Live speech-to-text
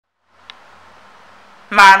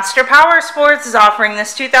Monster Powersports is offering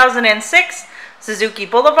this 2006 Suzuki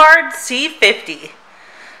Boulevard C50.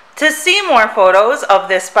 To see more photos of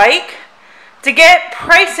this bike, to get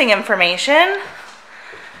pricing information,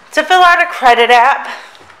 to fill out a credit app,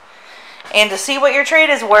 and to see what your trade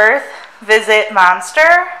is worth, visit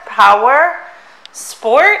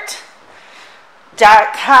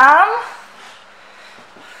monsterpowersport.com.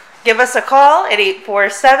 Give us a call at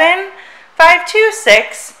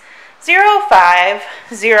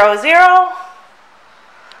 847-526-0500,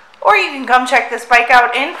 or you can come check this bike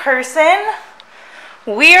out in person.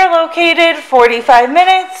 We are located 45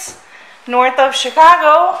 minutes north of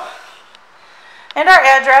Chicago, and our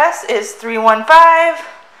address is 315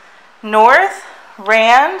 North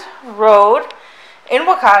Rand Road in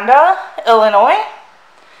Wauconda, Illinois.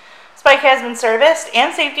 This bike has been serviced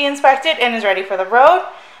and safety inspected and is ready for the road.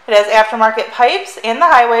 It has aftermarket pipes and the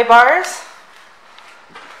highway bars.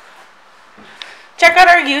 Check out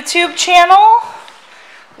our YouTube channel.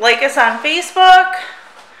 Like us on Facebook.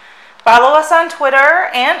 Follow us on Twitter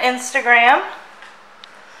and Instagram.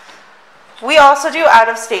 We also do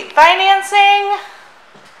out-of-state financing.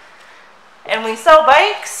 And we sell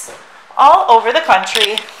bikes all over the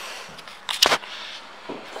country.